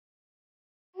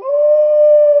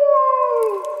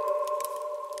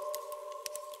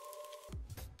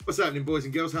What's happening, boys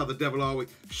and girls? How the devil are we?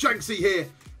 Shanksy here,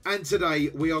 and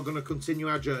today we are going to continue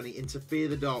our journey into Fear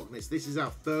the Darkness. This is our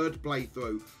third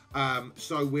playthrough,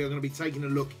 so we are going to be taking a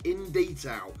look in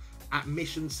detail at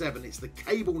Mission 7. It's the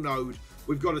cable node.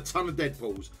 We've got a ton of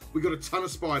Deadpools. We've got a ton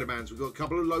of Spider-Mans. We've got a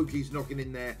couple of Lokis knocking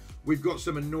in there. We've got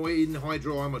some annoying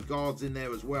Hydra Armored Guards in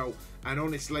there as well. And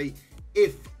honestly,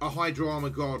 if a Hydra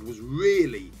Armored Guard was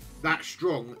really that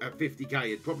strong at 50k,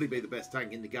 it'd probably be the best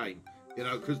tank in the game. You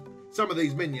know, because some of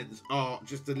these minions are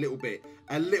just a little bit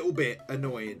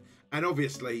annoying. And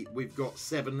obviously, we've got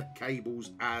 7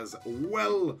 cables as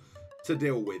well to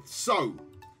deal with. So,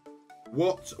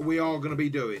 what we are going to be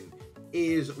doing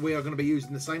is we are going to be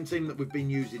using the same team that we've been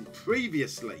using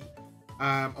previously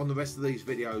on the rest of these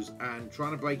videos and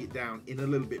trying to break it down in a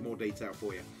little bit more detail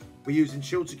for you. We're using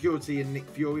Shield Security and Nick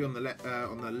Fury on the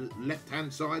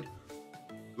left-hand side,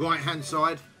 right-hand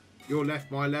side, your left,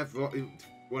 my left, right,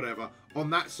 whatever. On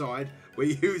that side,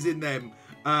 we're using them.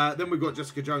 Then we've got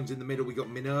Jessica Jones in the middle. We've got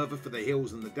Minerva for the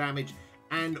heals and the damage,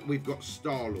 and we've got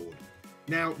Star-Lord.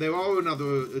 Now, there are a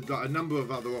number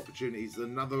of other opportunities, a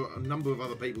number of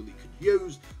other people that you could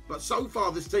use, but so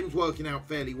far this team's working out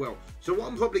fairly well. So what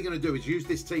I'm probably going to do is use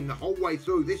this team the whole way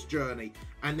through this journey,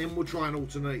 and then we'll try and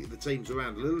alternate the teams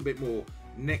around a little bit more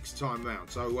next time round.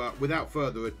 So without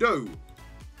further ado,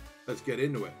 let's get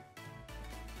into it.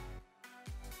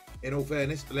 In all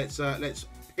fairness, let's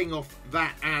ping off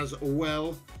that as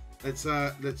well. Let's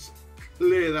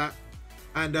clear that.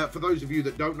 And for those of you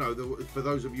that don't know, for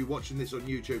those of you watching this on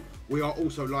YouTube, we are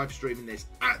also live streaming this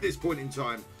at this point in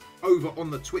time over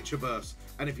on the Twitchiverse.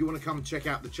 And if you want to come and check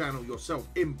out the channel yourself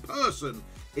in person,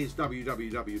 it's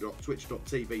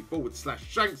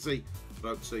www.twitch.tv/Shanksy.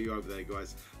 Hope to see you over there,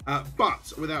 guys.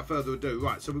 But without further ado,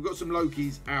 right, so we've got some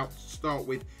Lokis out to start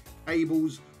with.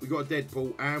 Cables, we've got a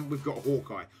Deadpool, and we've got a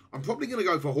Hawkeye. I'm probably going to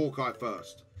go for Hawkeye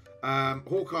first.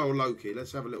 Hawkeye or Loki,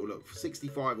 let's have a little look.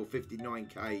 65 or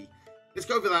 59k. Let's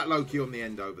go for that Loki on the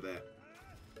end over there.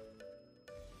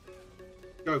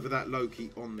 Go for that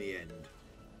Loki on the end.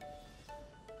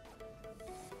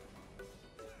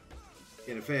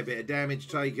 Getting a fair bit of damage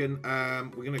taken.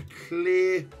 We're going to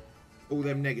clear all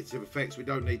them negative effects. We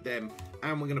don't need them.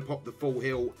 And we're going to pop the full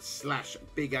heal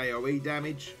 / big AoE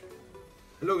damage.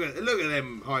 Look at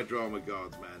them Hydra Armored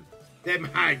Guards, man. Them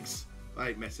hags. They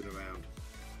ain't messing around.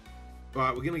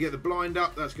 Right, we're going to get the blind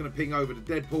up. That's going to ping over to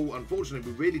Deadpool.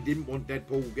 Unfortunately, we really didn't want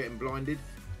Deadpool getting blinded.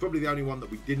 Probably the only one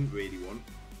that we didn't really want.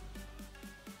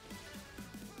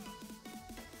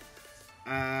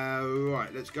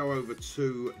 Right, let's go over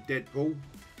to Deadpool.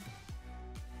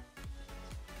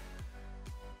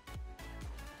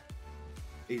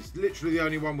 He's literally the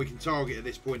only one we can target at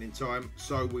this point in time,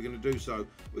 so we're going to do so.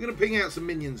 We're going to ping out some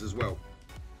minions as well.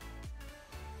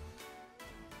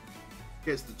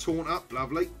 Gets the taunt up,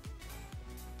 lovely.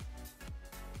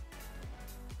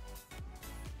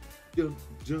 Jump,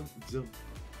 jump, jump.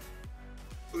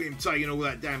 Look at him taking all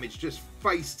that damage, just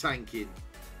face tanking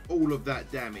all of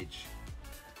that damage.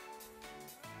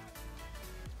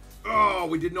 Oh,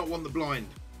 we did not want the blind.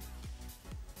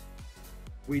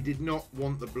 We did not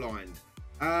want the blind.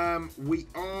 We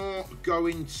are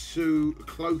going to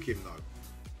cloak him though.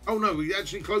 Oh no, we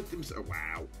actually cloaked him. Oh,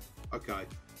 wow. Okay.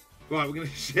 Right, we're going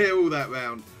to share all that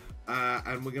round,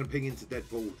 and we're going to ping into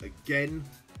Deadpool again.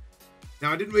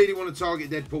 Now, I didn't really want to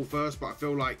target Deadpool first, but I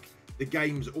feel like the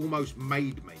game's almost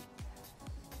made me.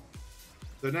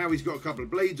 So now he's got a couple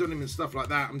of bleeds on him and stuff like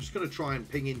that. I'm just going to try and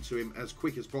ping into him as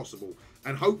quick as possible.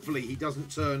 And hopefully he doesn't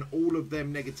turn all of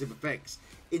them negative effects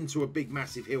into a big,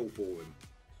 massive heal for him.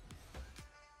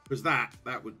 Because that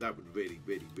would really,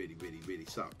 really, really, really, really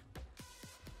suck.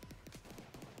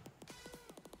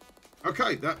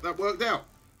 Okay, that worked out.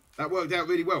 That worked out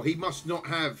really well. He must not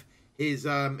have his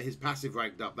passive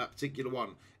ranked up, that particular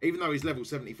one, even though he's level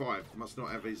 75, must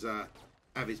not have his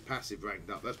passive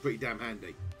ranked up. That's pretty damn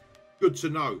handy. Good to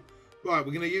know. Right,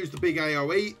 we're going to use the big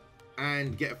AoE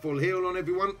and get a full heal on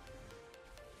everyone.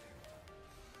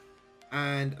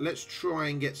 And let's try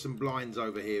and get some blinds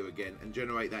over here again and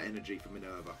generate that energy for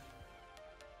Minerva.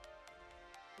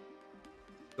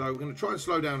 So we're going to try and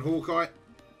slow down Hawkeye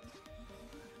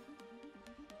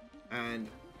and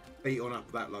beat on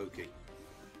up that Loki.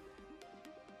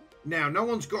 Now, no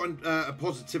one's got a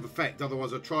positive effect,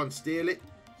 otherwise I'll try and steal it.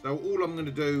 So all I'm going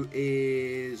to do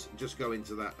is just go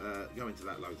into that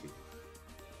Loki.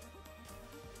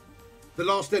 The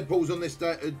last Deadpools on this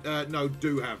node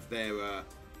do have their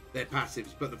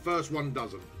passives, but the first one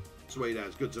doesn't. Sweet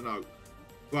as, good to know.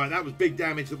 Right, that was big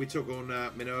damage that we took on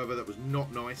Minerva. That was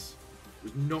not nice. It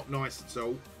was not nice at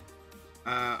all.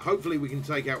 Hopefully we can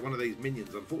take out one of these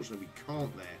minions. Unfortunately, we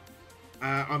can't there.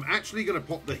 I'm actually going to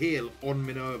pop the heal on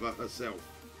Minerva herself.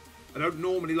 I don't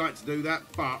normally like to do that,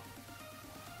 but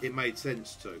it made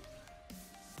sense to.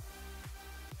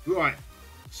 Right,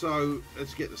 so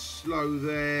let's get the slow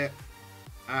there.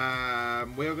 We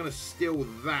are going to steal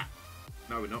that.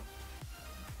 No, we're not.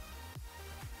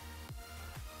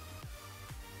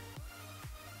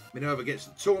 Minerva gets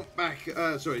the taunt back.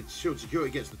 Sorry, Shield Security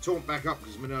gets the taunt back up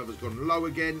because Minerva's gone low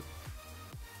again.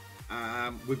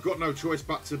 We've got no choice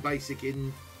but to basic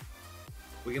in.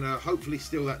 We're going to hopefully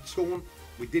steal that taunt.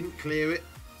 We didn't clear it.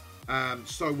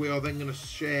 So we are then going to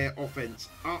share offense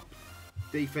up,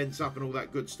 defense up and all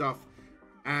that good stuff.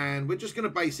 And we're just going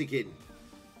to basic in.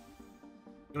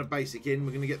 We're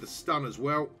going to get the stun as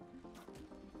well.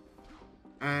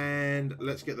 And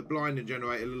let's get the blind and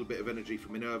generate a little bit of energy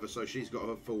for Minerva so she's got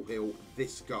her full heal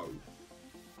this go.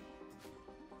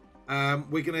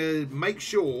 We're going to make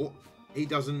sure he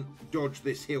doesn't dodge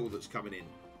this heal that's coming in.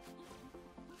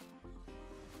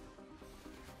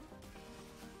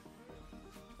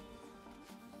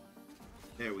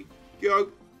 There we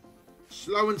go.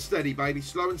 Slow and steady, baby.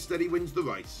 Slow and steady wins the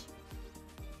race.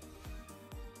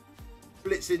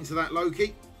 Blitz into that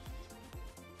Loki.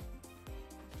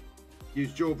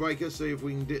 Use Jawbreaker, see if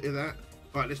we can do that.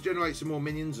 Right, let's generate some more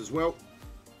minions as well.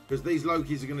 Because these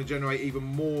Lokis are going to generate even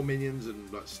more minions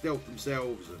and like stealth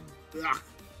themselves. And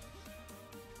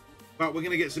but we're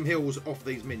going to get some heals off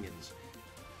these minions.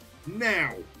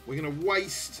 Now, we're going to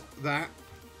waste that.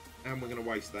 And we're going to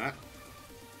waste that.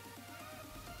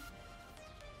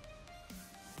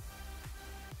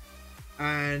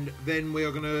 And then we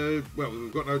are going to, well,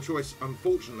 we've got no choice,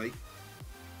 unfortunately,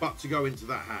 but to go into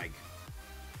that hag.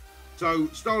 So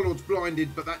Star-Lord's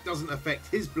blinded, but that doesn't affect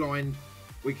his blind.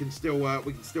 We can still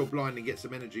blind and get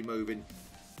some energy moving.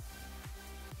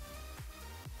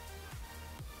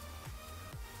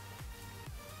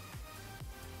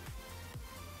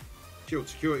 Shield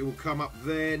Security will come up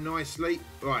there nicely.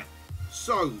 Right,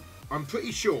 so I'm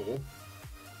pretty sure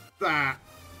that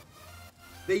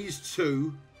these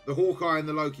two, the Hawkeye and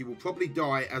the Loki, will probably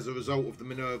die as a result of the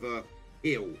Minerva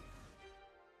heal.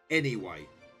 Anyway,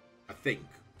 I think.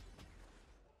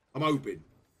 I'm hoping.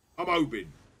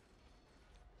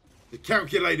 The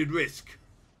calculated risk.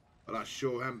 But I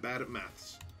sure am bad at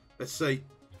maths. Let's see.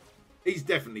 He's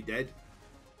definitely dead.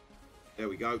 There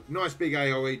we go. Nice big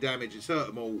AoE damage. It's hurt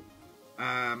them all.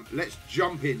 Let's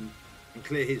jump in and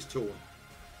clear his taunt.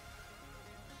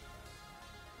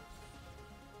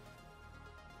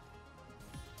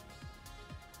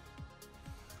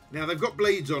 Now, they've got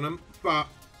bleeds on them, but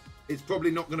it's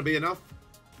probably not going to be enough.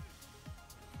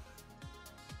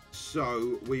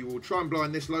 So, we will try and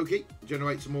blind this Loki,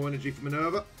 generate some more energy for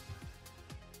Minerva.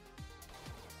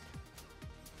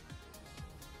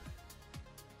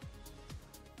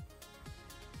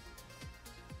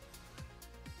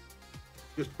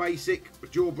 Just basic,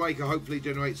 but Jawbreaker hopefully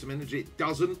generates some energy. It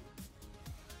doesn't.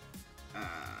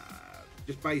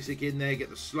 Just basic in there, get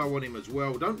the slow on him as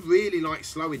well. Don't really like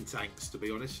slowing tanks, to be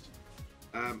honest.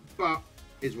 But,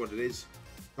 is what it is.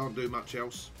 Can't do much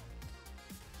else.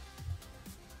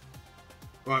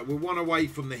 Right, we're one away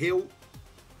from the hill.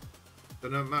 So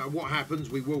no matter what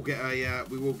happens, we will get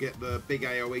the big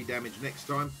AoE damage next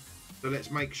time. So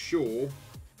let's make sure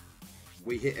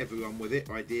we hit everyone with it,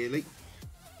 ideally.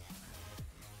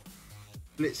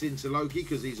 Blitz into Loki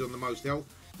because he's on the most health.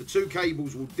 The two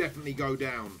cables will definitely go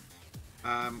down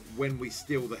when we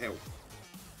steal the health,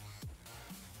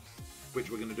 which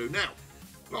we're going to do now.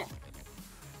 Oh.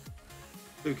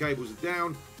 Two cables are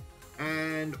down.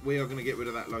 And we are going to get rid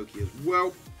of that Loki as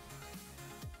well.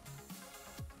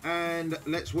 And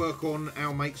let's work on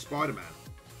our mate Spider-Man.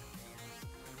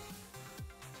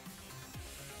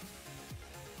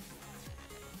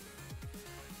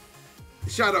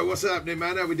 Shadow, what's happening,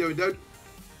 man? How we doing, dude?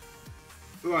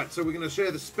 Right, so we're going to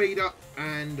share the speed up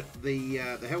and the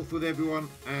health with everyone.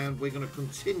 And we're going to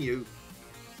continue,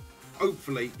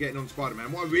 hopefully, getting on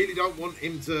Spider-Man. What I really don't want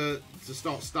him to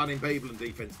start stunning people and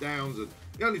defense downs. And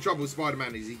the only trouble with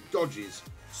Spider-Man is he dodges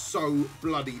so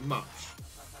bloody much.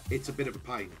 It's a bit of a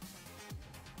pain.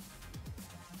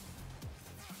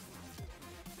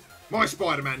 My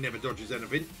Spider-Man never dodges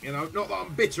anything, you know. Not that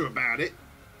I'm bitter about it.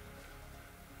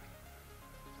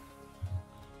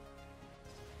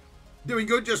 Doing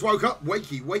good, just woke up.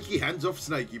 Wakey, hands off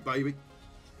Snakey, baby.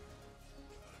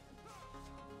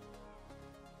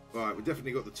 Right, we've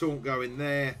definitely got the taunt going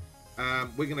there.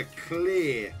 We're going to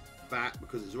clear that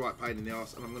because it's the right pain in the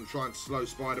arse, and I'm going to try and slow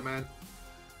Spider-Man.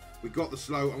 We got the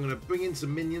slow. I'm going to bring in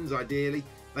some minions, ideally.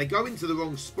 They go into the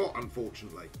wrong spot,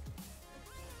 unfortunately.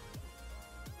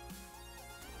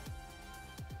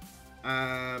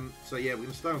 So yeah, we're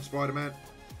going to stay on Spider-Man.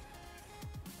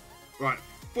 Right,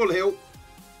 full heal.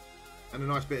 And a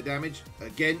nice bit of damage.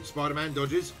 Again, Spider-Man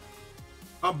dodges.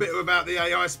 I'm bitter about the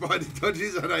AI spider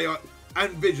dodges and AI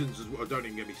and visions as well. Don't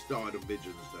even get me started on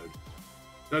visions, dude.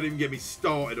 Don't even get me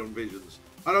started on visions.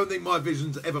 I don't think my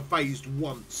visions ever phased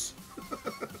once.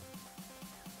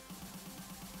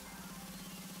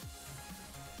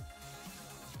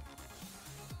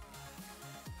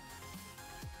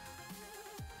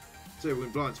 So we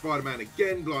can blind Spider-Man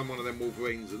again, blind one of them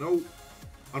Wolverines and all.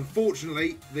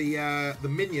 Unfortunately, the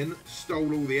minion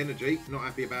stole all the energy. Not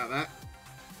happy about that.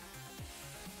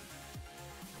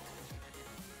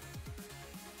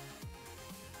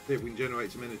 See if we can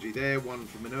generate some energy there. One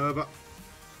for Minerva.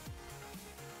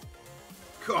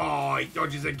 Oh, he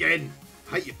dodges again.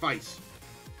 Hate your face.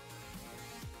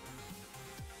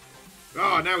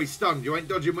 Oh, now he's stunned. You ain't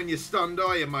dodging when you're stunned,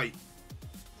 are you, mate?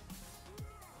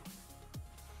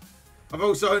 I've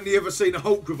also only ever seen a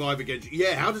Hulk revive against you.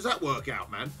 Yeah, how does that work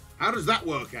out, man? How does that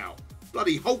work out?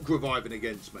 Bloody Hulk reviving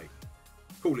against me.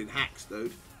 Calling hacks,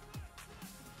 dude.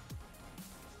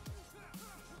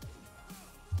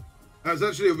 That was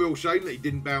actually a real shame that he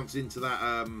didn't bounce into that,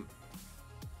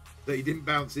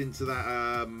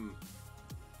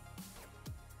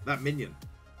 that minion.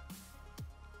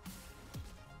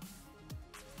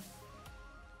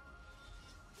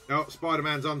 Oh,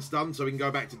 Spider-Man's unstunned, so we can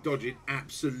go back to dodging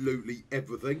absolutely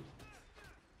everything.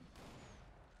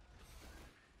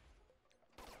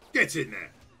 Get in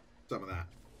there. Some of that.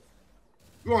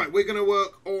 Right, we're going to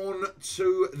work on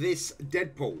to this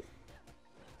Deadpool.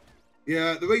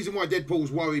 Yeah, the reason why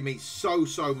Deadpools worry me so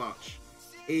much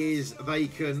is they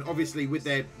can, obviously, with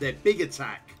their big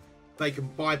attack, they can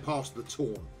bypass the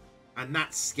taunt. And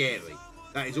that's scary.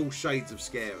 That is all shades of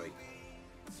scary.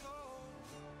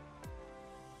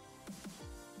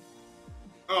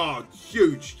 Oh,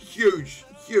 huge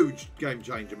game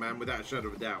changer, man, without a shadow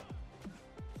of a doubt.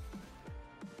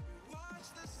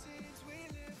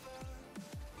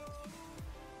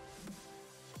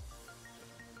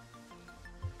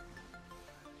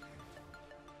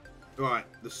 Right,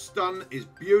 the stun is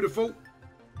beautiful.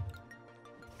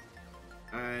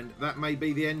 And that may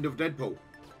be the end of Deadpool.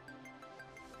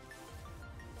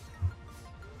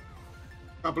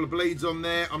 Couple of bleeds on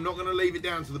there. I'm not going to leave it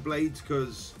down to the bleeds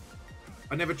because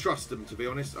I never trust them, to be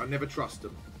honest. I never trust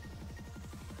them.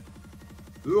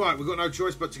 Right, we've got no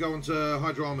choice but to go on to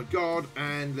Hydra Armored Guard,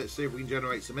 and let's see if we can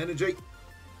generate some energy.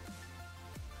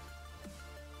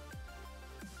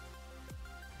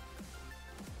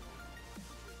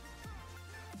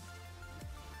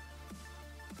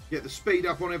 Get the speed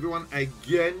up on everyone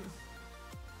again.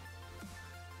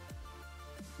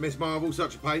 Miss Marvel,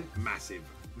 such a pain. Massive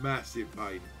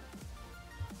pain.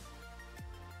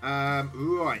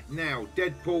 Right, now,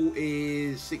 Deadpool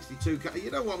is 62k.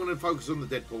 You know what? I'm going to focus on the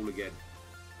Deadpool again.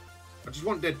 I just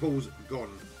want Deadpool's gone.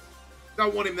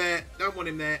 Don't want him there. Don't want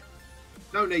him there.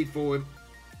 No need for him.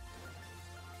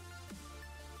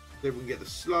 See if we can get the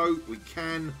slow. We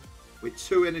can. With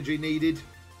 2 energy needed.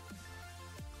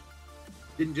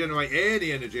 Didn't generate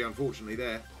any energy, unfortunately,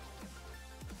 there.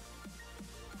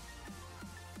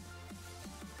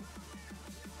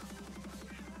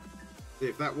 See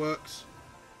if that works.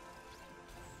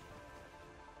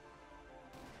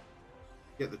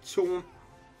 Get the taunt.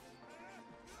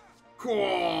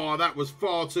 Oh, that was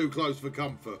far too close for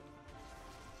comfort.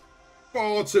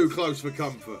 Far too close for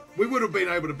comfort. We would have been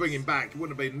able to bring him back. It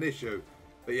wouldn't have been an issue.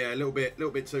 But yeah, a little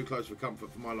bit too close for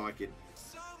comfort for my liking.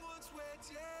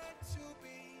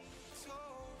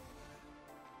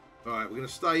 Alright, we're going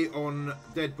to stay on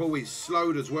Deadpool. He's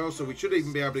slowed as well, so we should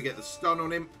even be able to get the stun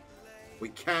on him. We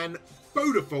can.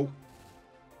 Beautiful.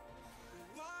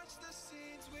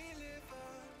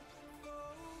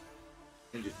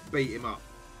 And just beat him up.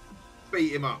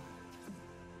 Beat him up.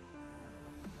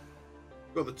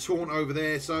 Got the taunt over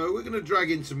there, so we're going to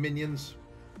drag in some minions.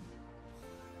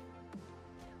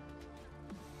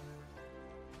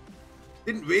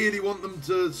 Didn't really want them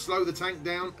to slow the tank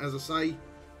down, as I say.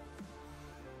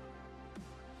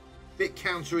 Bit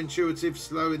counterintuitive,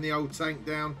 slowing the old tank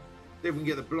down. See if we can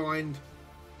get the blind.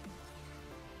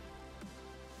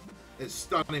 Let's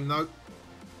stun him though.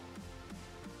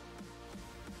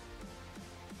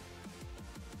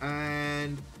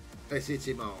 And let's hit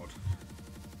him hard.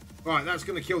 Right, that's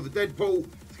going to kill the Deadpool.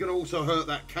 It's going to also hurt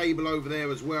that Cable over there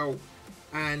as well.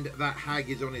 And that Hag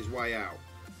is on his way out.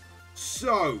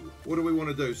 So, what do we want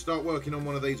to do? Start working on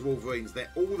one of these Wolverines.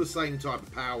 They're all the same type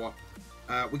of power.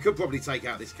 We could probably take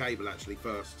out this Cable actually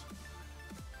first.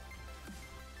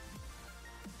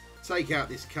 Take out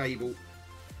this Cable.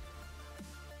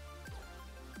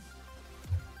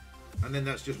 And then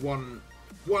that's just one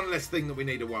less thing that we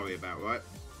need to worry about, right?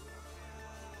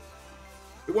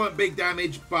 It weren't big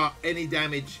damage, but any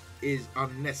damage is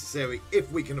unnecessary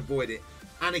if we can avoid it.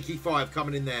 Anarchy 5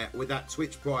 coming in there with that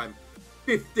Twitch Prime.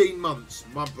 15 months,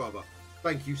 my brother.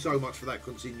 Thank you so much for that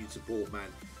continued support, man.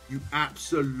 You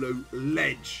absolute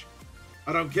ledge.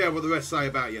 I don't care what the rest say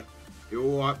about you. You're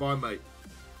all right by me.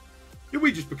 Did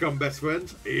we just become best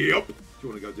friends? Yup. Do you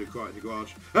want to go do cry in the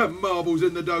garage? And marbles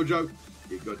in the dojo?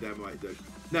 You goddamn right, dude.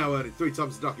 Now earning 3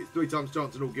 times the ducats, 3 times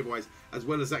chance in all giveaways, as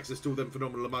well as access to all them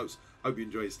phenomenal emotes. Hope you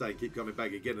enjoy your stay and keep coming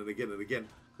back again and again and again,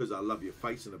 because I love your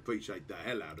face and appreciate the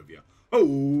hell out of you.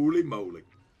 Holy moly.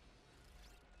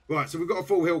 Right, so we've got a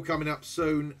full hill coming up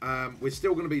soon. We're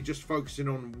still going to be just focusing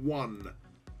on one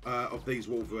of these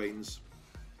Wolverines.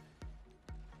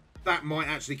 That might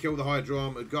actually kill the Hydra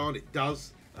Armored Guard. It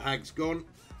does. The Hag's gone.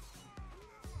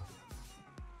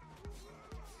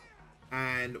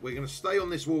 And we're going to stay on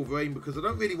this Wolverine because I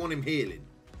don't really want him healing.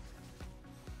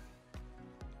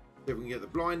 See if we can get the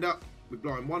blind up. We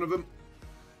blind one of them.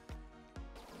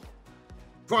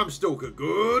 Prime Stalker.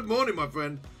 Good morning, my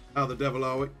friend. How the devil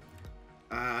are we?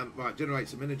 Right, generate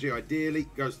some energy. Ideally,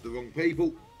 goes to the wrong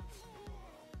people.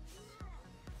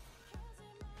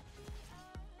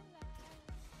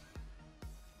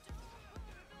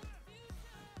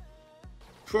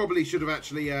 Probably should have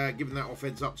actually given that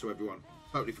offense up to everyone.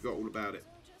 Totally forgot all about it.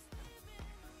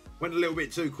 Went a little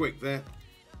bit too quick there.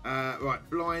 Right,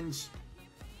 blinds.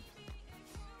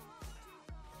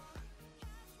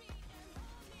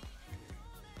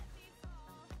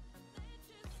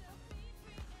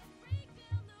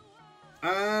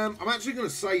 I'm actually going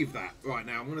to save that right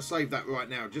now. I'm going to save that right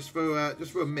now, just for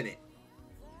a minute,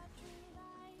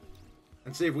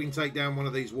 and see if we can take down one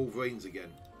of these Wolverines again.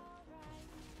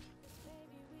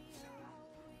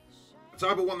 So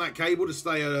I want that cable to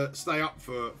stay up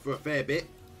for a fair bit,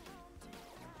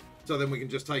 so then we can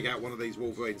just take out one of these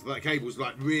Wolverines. That cable's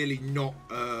like really not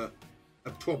a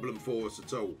problem for us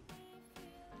at all.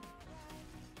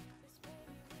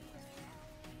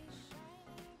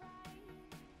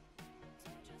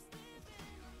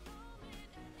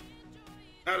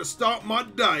 How to start my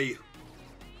day.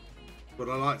 What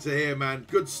I like to hear, man.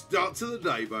 Good start to the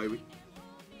day, baby.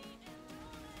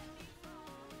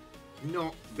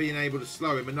 Not being able to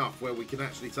slow him enough where we can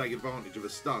actually take advantage of a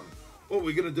stun. What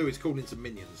we're going to do is call in some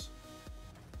minions.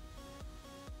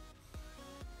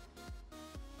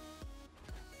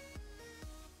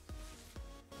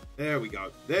 There we go.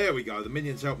 There we go. The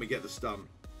minions help me get the stun.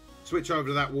 Switch over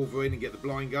to that Wolverine and get the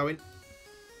blind going.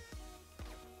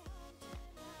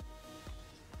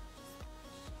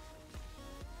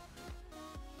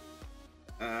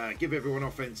 Give everyone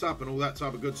offense up and all that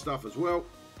type of good stuff as well.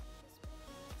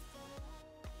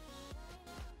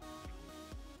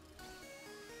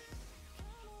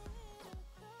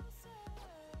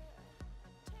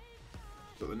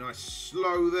 Got the nice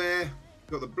slow there.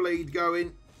 Got the bleed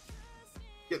going.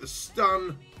 Get the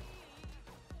stun.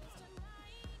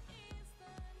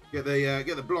 Get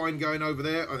the blind going over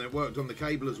there, and it worked on the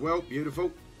cable as well.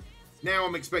 Beautiful. Now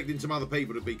I'm expecting some other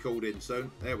people to be called in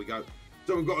soon. There we go.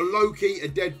 So we've got a Loki, a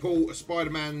Deadpool, a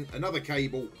Spider-Man, another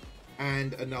Cable,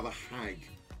 and another Hag.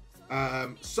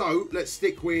 So let's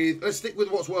stick with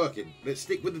what's working. Let's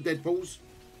stick with the Deadpools.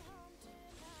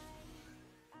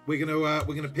 We're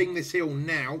gonna ping this hill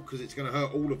now because it's gonna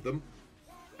hurt all of them,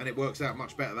 and it works out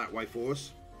much better that way for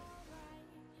us.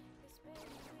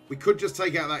 We could just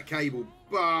take out that Cable,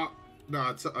 but no,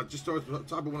 I just want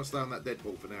to stay on that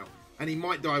Deadpool for now, and he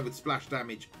might die with splash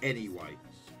damage anyway.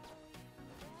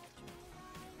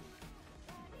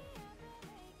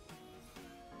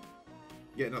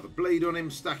 Get another bleed on him,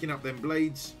 stacking up them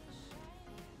blades.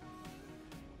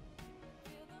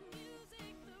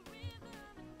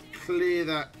 Clear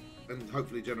that and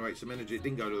hopefully generate some energy. It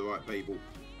didn't go to the right people,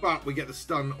 but we get the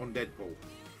stun on Deadpool.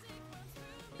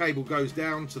 Cable goes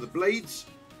down to the blades,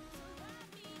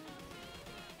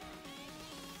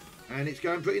 and it's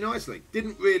going pretty nicely.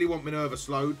 Didn't really want Minerva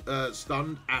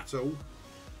stunned at all.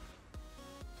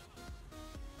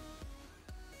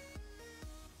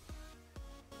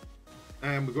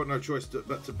 And we've got no choice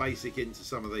but to basic into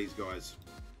some of these guys.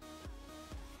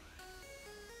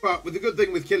 But with the good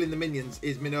thing with killing the minions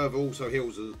is Minerva also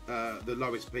heals the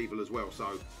lowest people as well.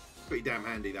 So pretty damn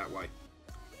handy that way.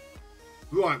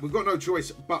 Right, we've got no choice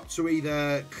but to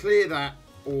either clear that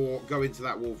or go into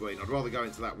that Wolverine. I'd rather go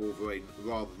into that Wolverine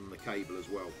rather than the Cable as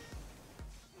well.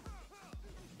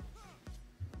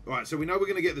 Right, so we know we're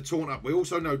going to get the taunt up. We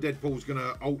also know Deadpool's going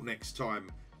to ult next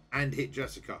time and hit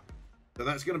Jessica. So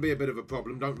that's going to be a bit of a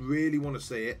problem. Don't really want to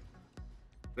see it.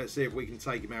 Let's see if we can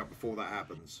take him out before that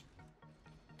happens.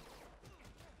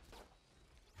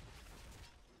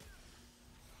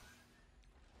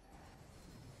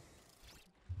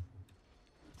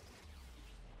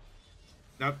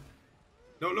 No.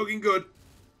 Not looking good.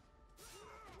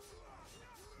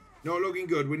 Not looking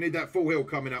good. We need that full heal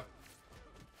coming up.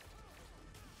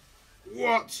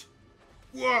 What?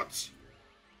 What?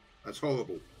 That's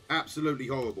horrible. Absolutely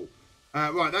horrible.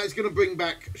 Right, that is going to bring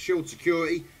back shield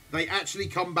security. They actually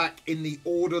come back in the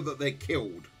order that they're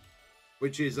killed,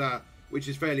 which is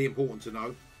fairly important to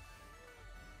know.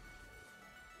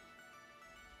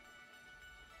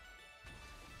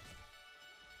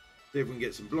 See if we can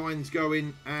get some blinds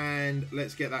going, and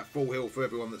let's get that full heal for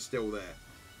everyone that's still there.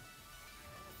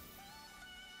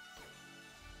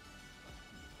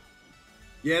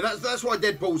 Yeah, that's why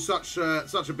Deadpool's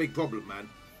such a big problem, man.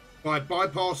 By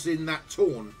bypassing that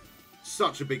taunt,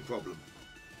 such a big problem.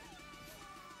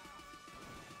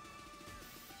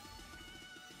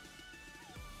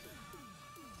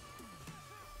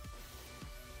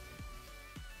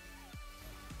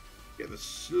 Get the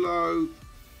slow.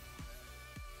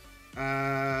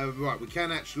 Right, we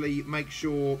can actually make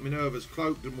sure Minerva's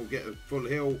cloaked and we'll get a full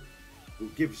heal. We'll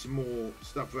give some more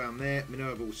stuff around there.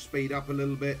 Minerva will speed up a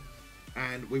little bit.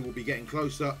 And we will be getting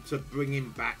closer to bringing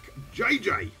back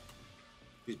JJ.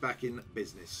 He's back in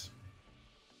business.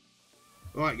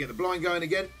 All right, get the blind going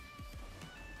again.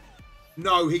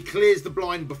 No, he clears the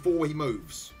blind before he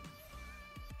moves.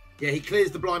 Yeah, he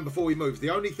clears the blind before he moves. The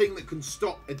only thing that can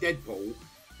stop a Deadpool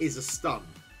is a stun.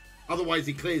 Otherwise,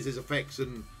 he clears his effects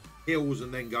and heals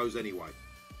and then goes anyway.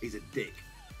 He's a dick.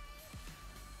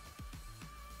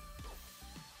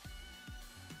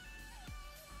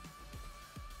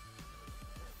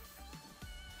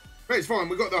 But it's fine.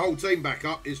 We've got the whole team back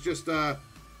up. It's just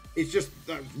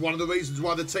one of the reasons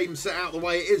why the team's set out the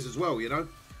way it is as well, you know.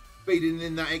 Feeding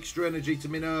in that extra energy to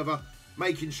Minerva,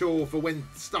 making sure for when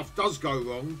stuff does go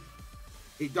wrong,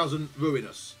 it doesn't ruin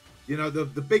us. You know,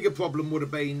 the bigger problem would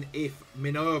have been if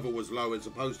Minerva was low as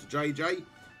opposed to JJ,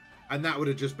 and that would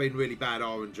have just been really bad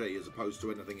RNG as opposed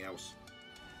to anything else.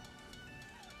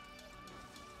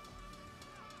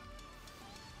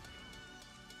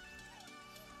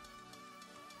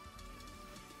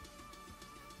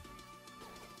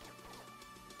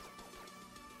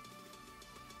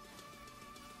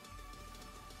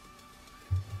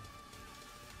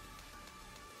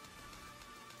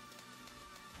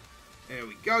 There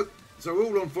we go. So we're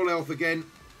all on full health again,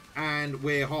 and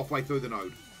we're halfway through the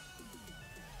node.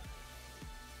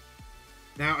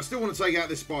 Now, I still want to take out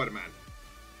this Spider-Man.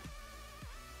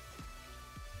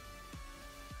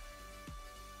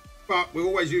 But we're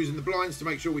always using the blinds to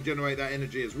make sure we generate that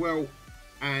energy as well,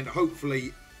 and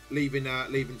hopefully leaving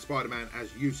Spider-Man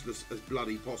as useless as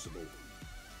bloody possible.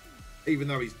 Even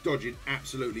though he's dodging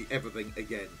absolutely everything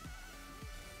again.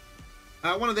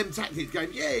 One of them tactics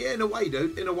games. Yeah, in a way,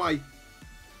 dude. In a way.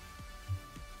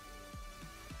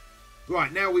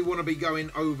 Right, now we want to be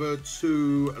going over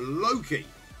to Loki.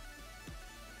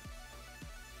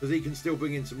 Because he can still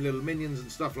bring in some little minions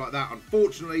and stuff like that.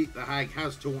 Unfortunately, the Hag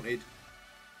has taunted.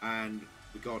 And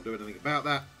we can't do anything about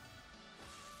that.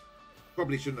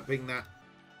 Probably shouldn't have pinged that.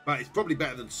 But it's probably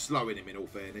better than slowing him, in all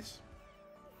fairness.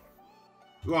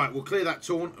 Right, we'll clear that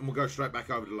taunt and we'll go straight back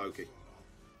over to Loki.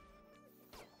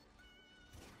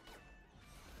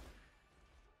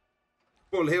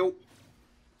 Full heal.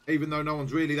 Even though no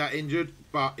one's really that injured,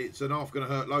 but it's an half going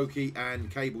to hurt Loki, and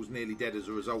Cable's nearly dead as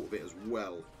a result of it as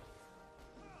well.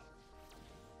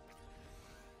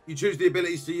 You choose the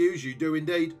abilities to use, you do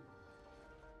indeed.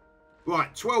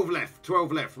 Right, 12 left,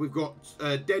 12 left. We've got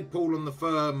Deadpool on the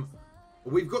firm.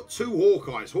 We've got 2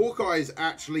 Hawkeyes. Hawkeye is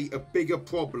actually a bigger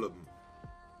problem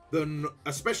than,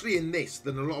 especially in this,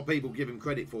 than a lot of people give him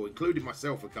credit for, including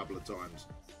myself a couple of times.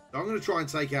 So I'm going to try and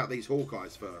take out these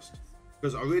Hawkeyes first.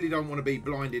 Because I really don't want to be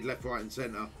blinded left, right and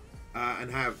centre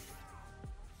and have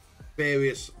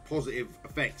various positive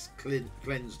effects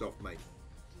cleansed off me.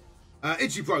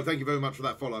 Itchy Pro, thank you very much for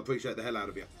that follow. I appreciate the hell out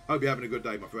of you. Hope you're having a good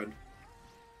day, my friend.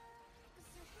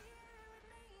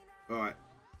 Alright,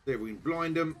 see if we can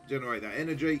blind them, generate that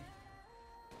energy.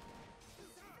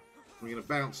 We're going to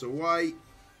bounce away.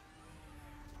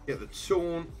 Get the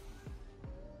taunt.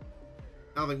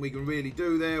 Nothing we can really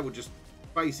do there. We'll just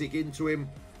basic into him.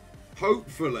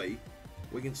 Hopefully,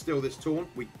 we can steal this taunt.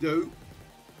 We do.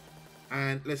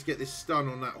 And let's get this stun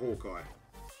on that Hawkeye.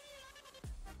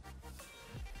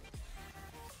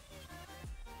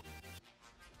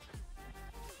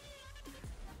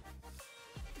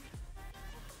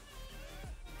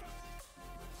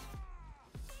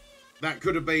 That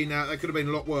could have been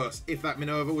a lot worse. If that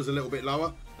Minerva was a little bit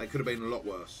lower, that could have been a lot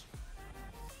worse.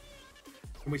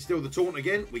 Can we steal the taunt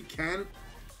again? We can.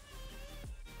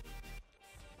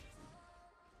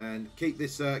 And keep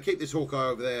this Hawkeye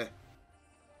over there.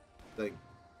 Thing.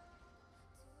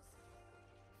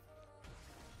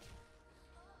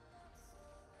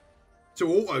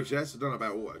 To auto chess? I don't know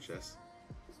about auto chess.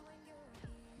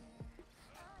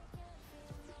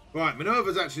 Right,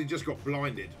 Minerva's actually just got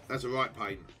blinded. That's a right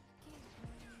pain.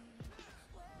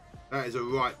 That is a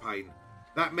right pain.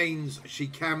 That means she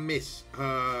can miss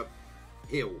her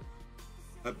heal.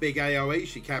 Her big AoE,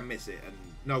 she can miss it. And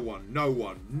no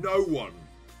one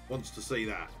wants to see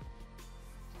that.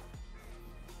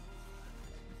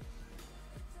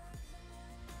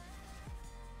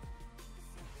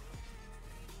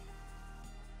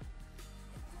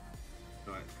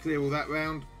 Right, clear all that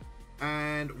round.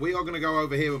 And we are going to go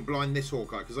over here and blind this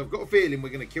Hawkeye, because I've got a feeling we're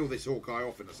going to kill this Hawkeye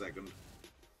off in a second.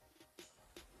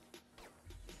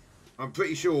 I'm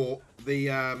pretty sure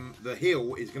the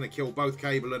heal is going to kill both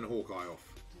Cable and Hawkeye off.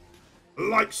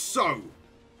 Like so.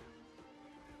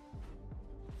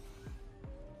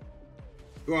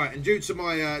 Right, and due to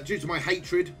my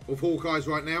hatred of Hawkeyes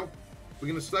right now, we're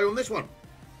going to stay on this one.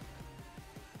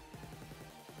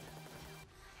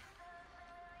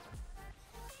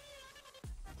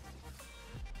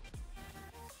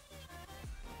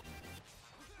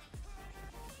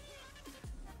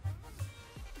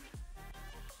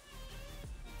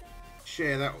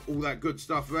 Share that all that good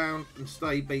stuff around and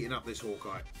stay beating up this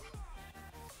Hawkeye.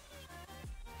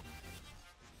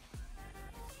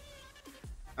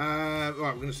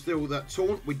 Right, we're going to steal that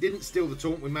taunt. We didn't steal the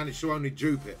taunt. We managed to only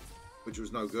dupe it, which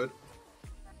was no good.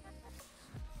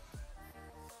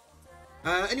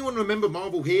 Anyone remember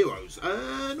Marvel Heroes?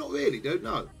 Not really, dude.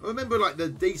 No, I remember like the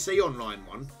DC Online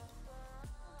one.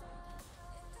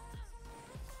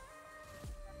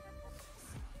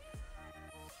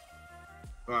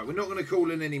 Right, we're not going to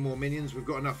call in any more minions. We've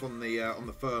got enough on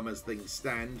the firm as things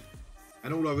stand.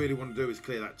 And all I really want to do is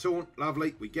clear that taunt.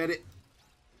 Lovely, we get it.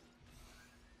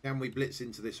 Can we blitz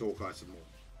into this Hawkeye some more?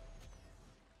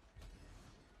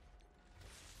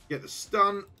 Get the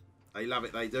stun. They love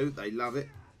it, they do. They love it.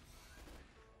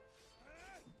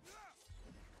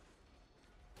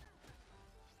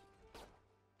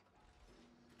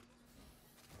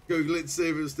 Google it, see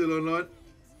if it's still online.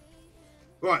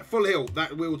 Right, full heal.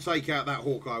 That will take out that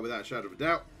Hawkeye without a shadow of a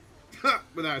doubt.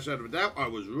 Without a shadow of a doubt, I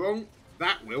was wrong.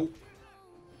 That will.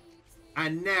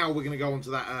 And now we're going to go on to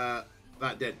that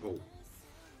Deadpool.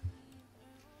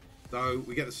 So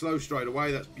we get the slow straight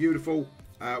away. That's beautiful.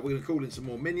 We're going to call in some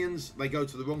more minions. They go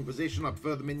to the wrong position. I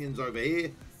prefer the minions over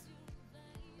here.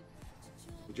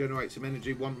 We'll generate some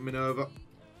energy. One Minerva.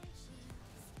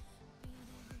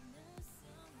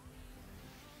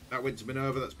 That went to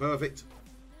Minerva. That's perfect.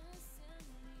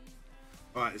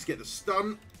 Alright, let's get the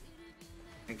stun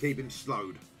and keep him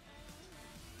slowed.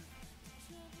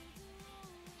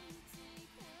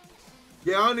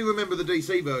 Yeah, I only remember the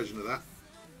DC version of that.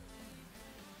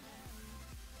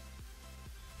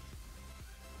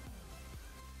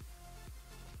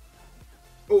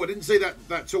 Oh, I didn't see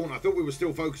that taunt. I thought we were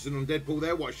still focusing on Deadpool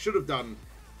there. What I should have done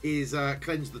is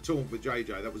cleanse the taunt with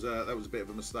JJ. That was a bit of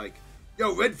a mistake.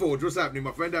 Yo, Redforge, what's happening,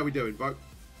 my friend? How we doing, bro?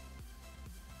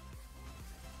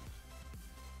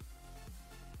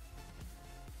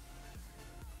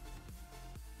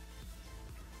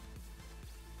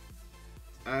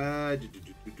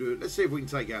 Let's see if we can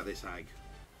take out this hag.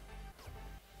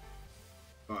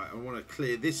 Right, I want to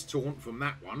clear this taunt from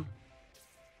that one.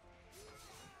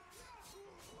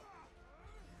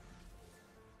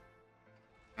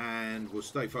 And we'll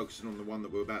stay focusing on the one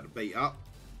that we're about to beat up.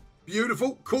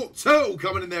 Beautiful. Court Turtle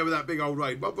coming in there with that big old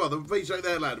raid. My brother, appreciate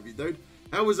that lad of you, dude.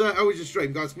 How was your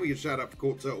stream, guys? Can we get a shout out for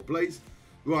Court Turtle, please?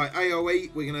 Right,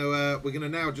 AoE. We're gonna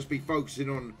now just be focusing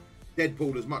on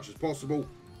Deadpool as much as possible.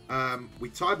 We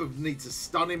type of need to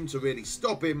stun him to really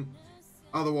stop him.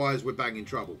 Otherwise, we're banging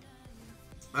trouble.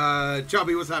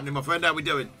 Chubby, what's happening, my friend? How we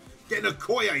doing? Getting a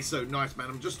Koye soon. Nice, man.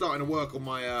 I'm just starting to work on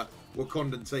my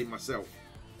Wakandan team myself.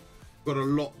 Got a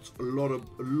lot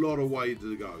of way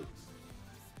to go.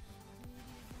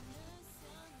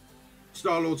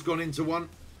 Star-Lord's gone into one.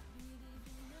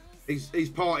 He's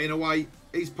partying away.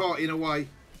 He's partying away.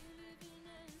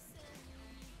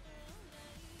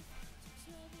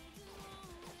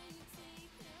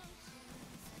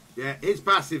 Yeah, his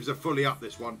passives are fully up,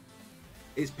 this one.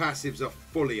 His passives are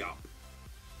fully up.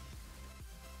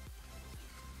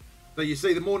 So you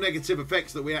see, the more negative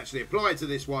effects that we actually apply to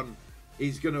this one,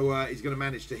 he's gonna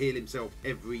manage to heal himself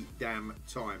every damn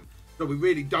time. So we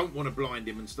really don't want to blind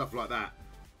him and stuff like that,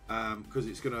 because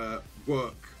it's gonna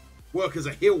work as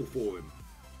a heal for him,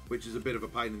 which is a bit of a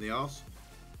pain in the arse.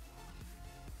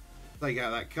 Take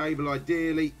out that cable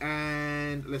ideally,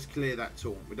 and let's clear that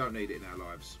taunt. We don't need it in our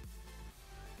lives.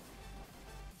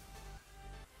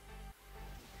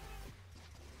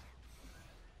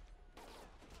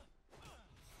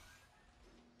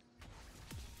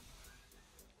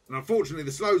 And unfortunately,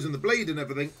 the slows and the bleed and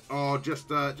everything are just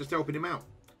helping him out.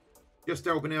 Just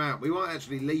helping him out. We might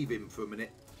actually leave him for a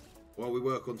minute while we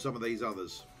work on some of these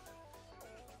others.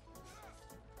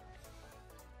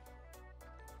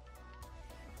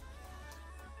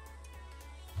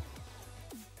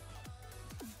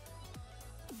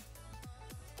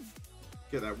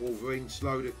 Get that Wolverine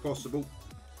slowed if possible.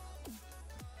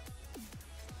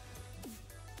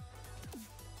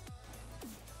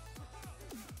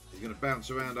 He's going to bounce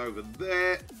around over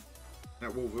there.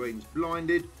 That Wolverine's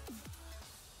blinded.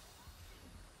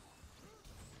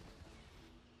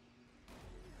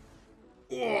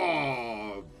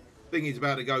 Oh, thingy's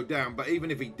about to go down, but even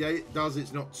if he does,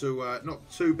 it's not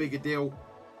too big a deal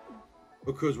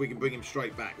because we can bring him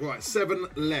straight back. Right, 7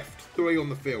 left, 3 on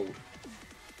the field.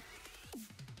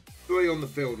 3 on the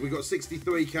field. We've got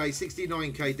 63k,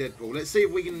 69k Deadpool. Let's see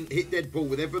if we can hit Deadpool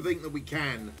with everything that we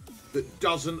can that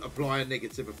doesn't apply a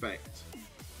negative effect.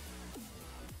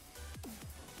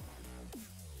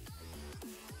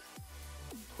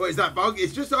 What is that bug?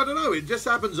 It's just, I don't know, it just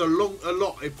happens a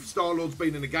lot if Star-Lord's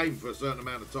been in a game for a certain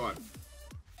amount of time.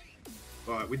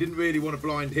 Right, we didn't really want to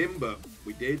blind him, but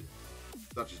we did.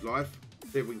 Such is life.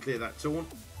 See if we can clear that taunt.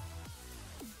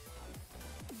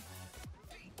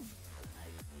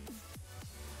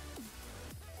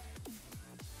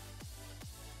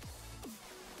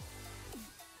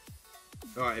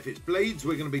 Alright, if it's bleeds,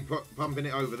 we're going to be pumping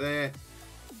it over there.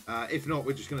 If not,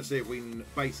 we're just going to see if we can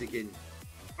basic in.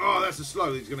 Oh, that's a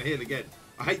slow. He's going to heal again.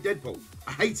 I hate Deadpool.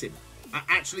 I hate him. I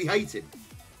actually hate him.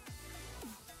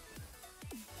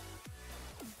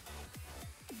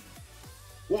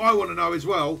 What I want to know as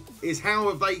well is how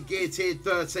have they gear tier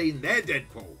 13 their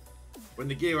Deadpool when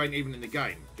the gear ain't even in the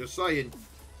game? Just saying.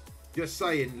 Just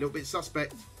saying. A little bit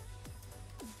suspect.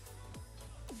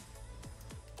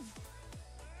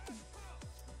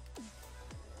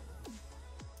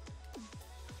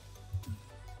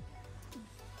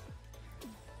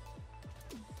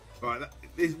 Right,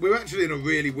 we're actually in a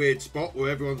really weird spot where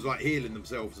everyone's like healing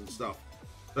themselves and stuff.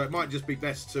 So it might just be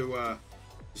best to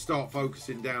start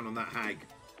focusing down on that hag.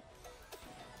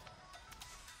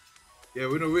 Yeah,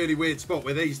 we're in a really weird spot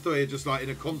where these three are just like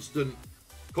in a constant,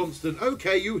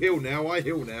 okay, you heal now, I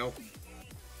heal now.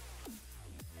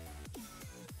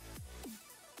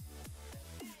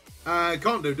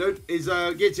 Can't do, dude. His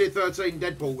gear tier 13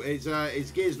 Deadpool,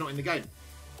 his gear's not in the game.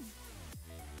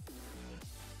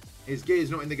 His gear's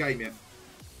not in the game yet.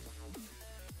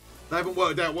 They haven't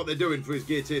worked out what they're doing for his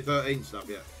gear tier 13 stuff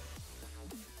yet.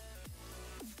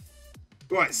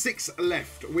 Right, 6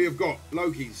 left. We have got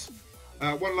Loki's.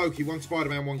 1 Loki, 1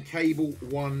 Spider-Man, 1 Cable,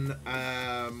 1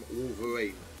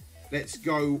 Wolverine. Let's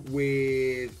go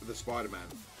with the Spider-Man.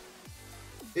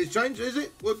 It's changed, is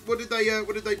it? What did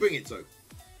they bring it to?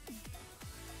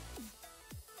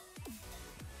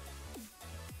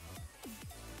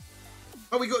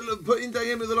 Oh, we got put into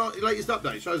him with the latest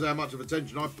update. Shows how much of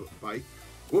attention I pay.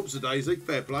 Whoops-a-daisy.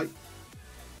 Fair play.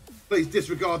 Please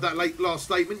disregard that last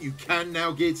statement. You can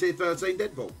now gear tier 13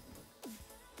 Deadpool.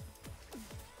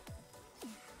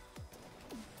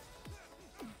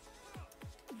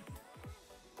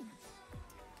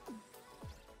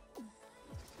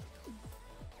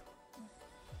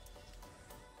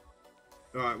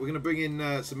 Alright, we're going to bring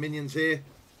in some minions here.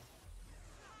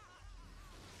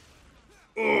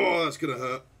 Oh, that's going to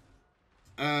hurt.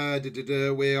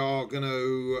 We are going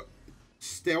to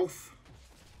stealth.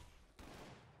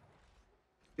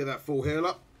 Get that full heal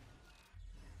up.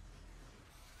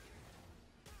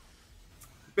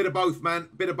 Bit of both, man.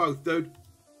 Bit of both, dude.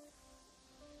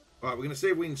 Right, we're going to see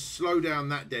if we can slow down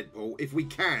that Deadpool. If we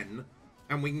can,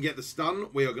 and we can get the stun,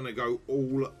 we are going to go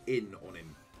all in on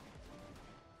him.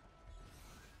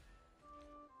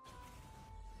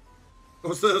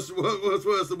 What's worse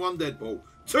than 1 Deadpool?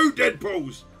 2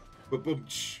 Deadpools!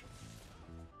 Ba-boom-ch.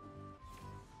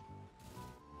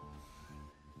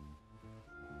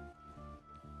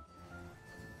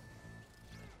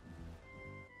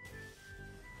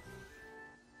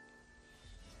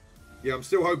 Yeah, I'm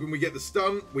still hoping we get the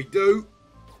stun. We do.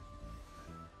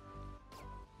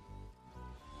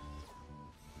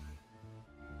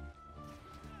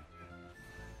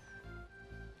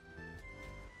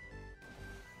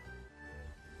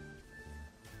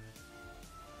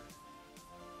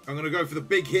 I'm going to go for the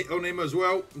big hit on him as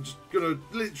well. I'm just going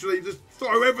to literally just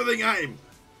throw everything at him.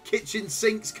 Kitchen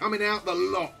sinks coming out the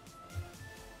lot.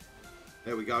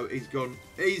 There we go. He's gone.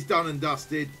 He's done and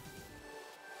dusted.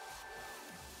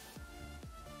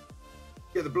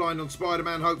 Get the blind on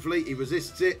Spider-Man, hopefully. He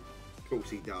resists it. Of course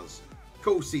he does. Of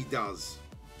course he does.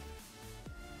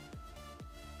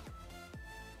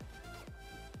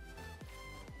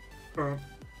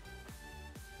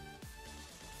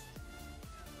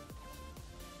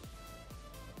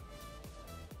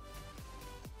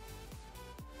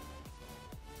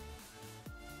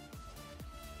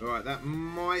 All right, that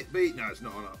might be... No, it's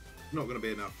not enough. Not going to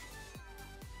be enough.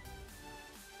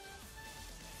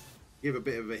 Give a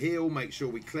bit of a heal. Make sure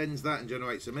we cleanse that and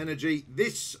generate some energy.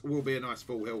 This will be a nice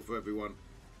full heal for everyone.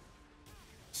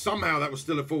 Somehow that was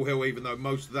still a full heal, even though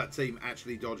most of that team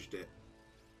actually dodged it.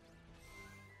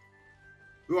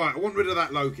 Right, I want rid of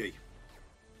that Loki.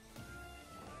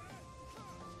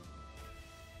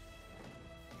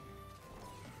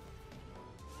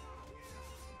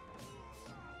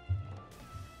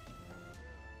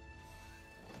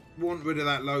 Want rid of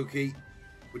that Loki.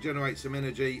 We'll generate some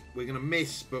energy. We're going to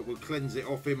miss, but we'll cleanse it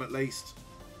off him at least.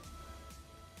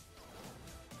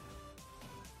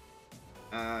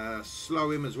 Slow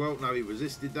him as well. No, he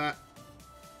resisted that.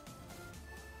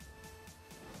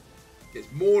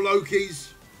 There's more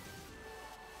Lokis.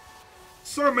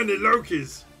 So many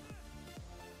Lokis.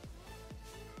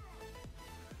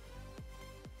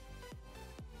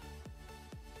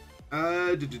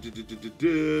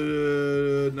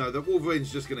 No, the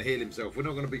Wolverine's just going to heal himself. We're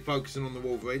not going to be focusing on the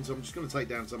Wolverine, so I'm just going to take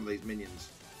down some of these minions.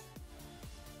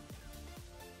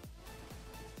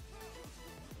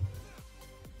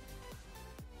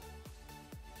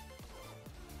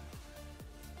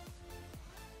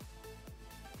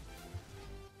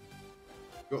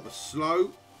 Got the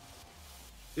slow.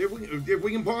 If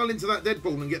we can pile into that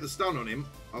Deadpool and get the stun on him,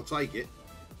 I'll take it.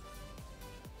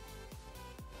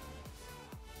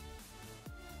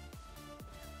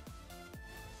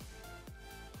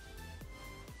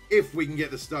 If we can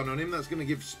get the stun on him, that's going to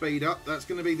give speed up. That's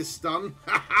going to be the stun.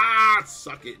 Ha ha!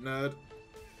 Suck it, nerd.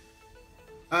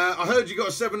 I heard you got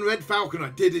a 7 red Falcon. I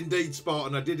did indeed,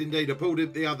 Spartan. I did indeed. I pulled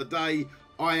it the other day.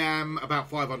 I am about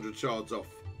 500 shards off.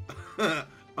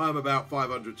 I'm about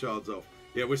 500 shards off.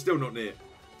 Yeah, we're still not near.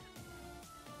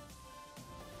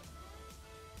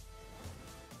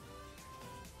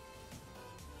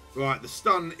 Right, the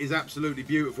stun is absolutely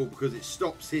beautiful because it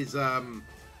stops his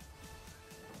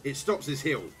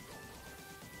heal.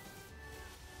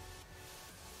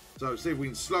 So see if we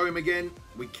can slow him again.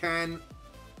 We can.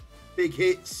 Big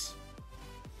hits.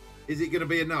 Is it going to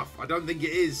be enough? I don't think it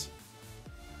is.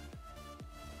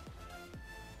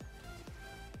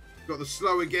 Got the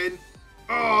slow again.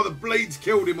 Oh, the bleeds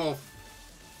killed him off.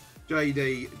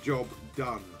 JD, job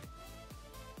done.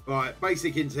 Right,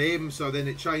 basic into him, so then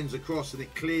it chains across and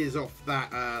it clears off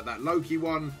that that Loki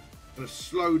one. Gonna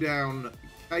slow down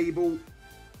Cable.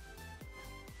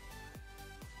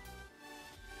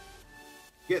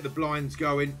 Get the blinds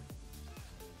going.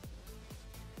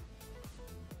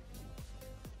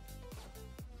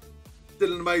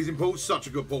 Still an amazing pull. Such a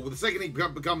good pull. The second he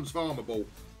becomes farmable,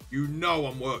 you know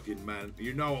I'm working, man.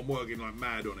 You know I'm working like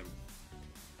mad on him.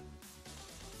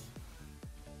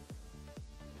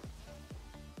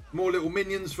 More little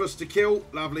minions for us to kill.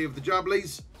 Lovely of the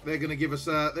Jubblies. They're gonna give us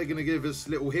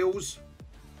little heals.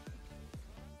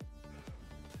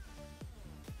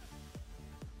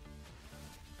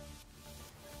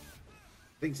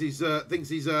 Thinks he's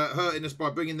hurting us by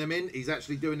bringing them in. He's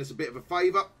actually doing us a bit of a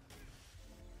favour.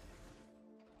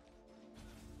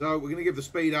 So we're going to give the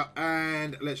speed up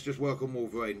and let's just work on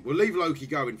Wolverine. We'll leave Loki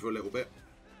going for a little bit.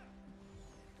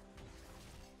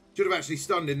 Should have actually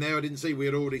stunned him there. I didn't see we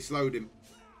had already slowed him.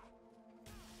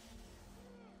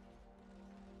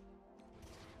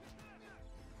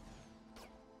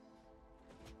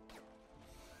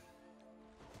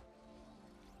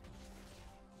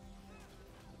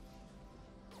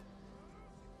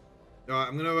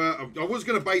 Alright, I was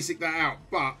gonna basic that out,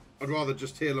 but I'd rather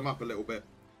just heal them up a little bit.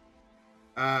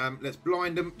 Let's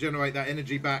blind them, generate that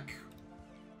energy back.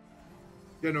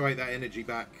 Generate that energy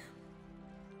back.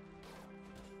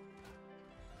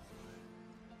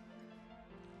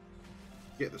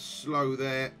 Get the slow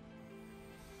there.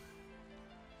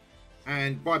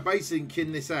 And by basing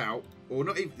this out, or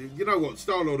not even, you know what,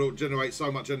 Star-Lord will generate so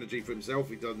much energy for himself,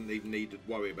 he doesn't even need to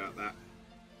worry about that.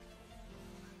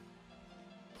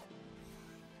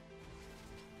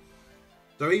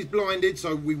 So he's blinded,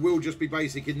 so we will just be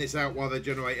basicing this out while they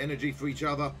generate energy for each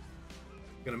other.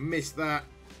 Gonna miss that.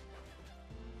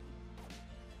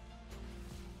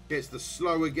 Gets the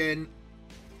slow again.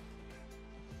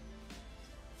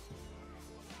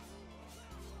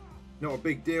 Not a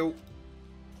big deal.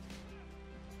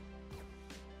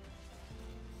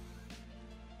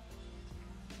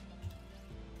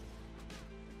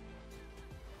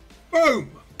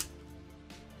 Boom!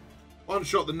 One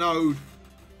shot the node.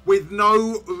 With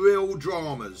no real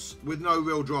dramas.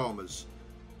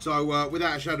 So,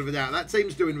 without a shadow of a doubt, that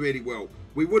team's doing really well.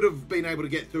 We would have been able to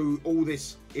get through all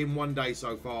this in one day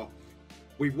so far.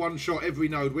 We've one-shot every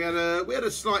node. We had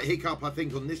a slight hiccup, I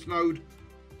think, on this node.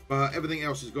 But everything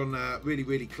else has gone really,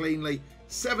 really cleanly.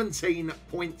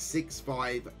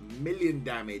 17.65 million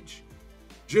damage.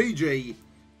 GG.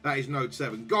 That is Node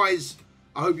 7. Guys,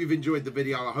 I hope you've enjoyed the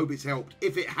video. I hope it's helped.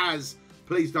 If it has,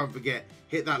 please don't forget,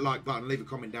 hit that like button, leave a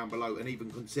comment down below, and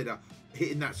even consider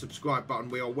hitting that subscribe button.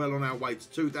 We are well on our way to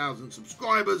 2,000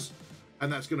 subscribers,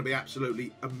 and that's going to be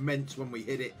absolutely immense when we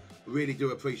hit it. Really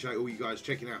do appreciate all you guys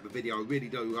checking out the video. I really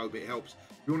do hope it helps.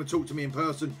 If you want to talk to me in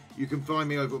person, you can find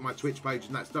me over at my Twitch page,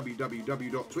 and that's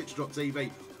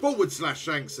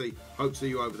www.twitch.tv/Shanksy. Hope to see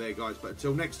you over there, guys. But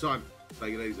until next time,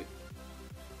 take it easy.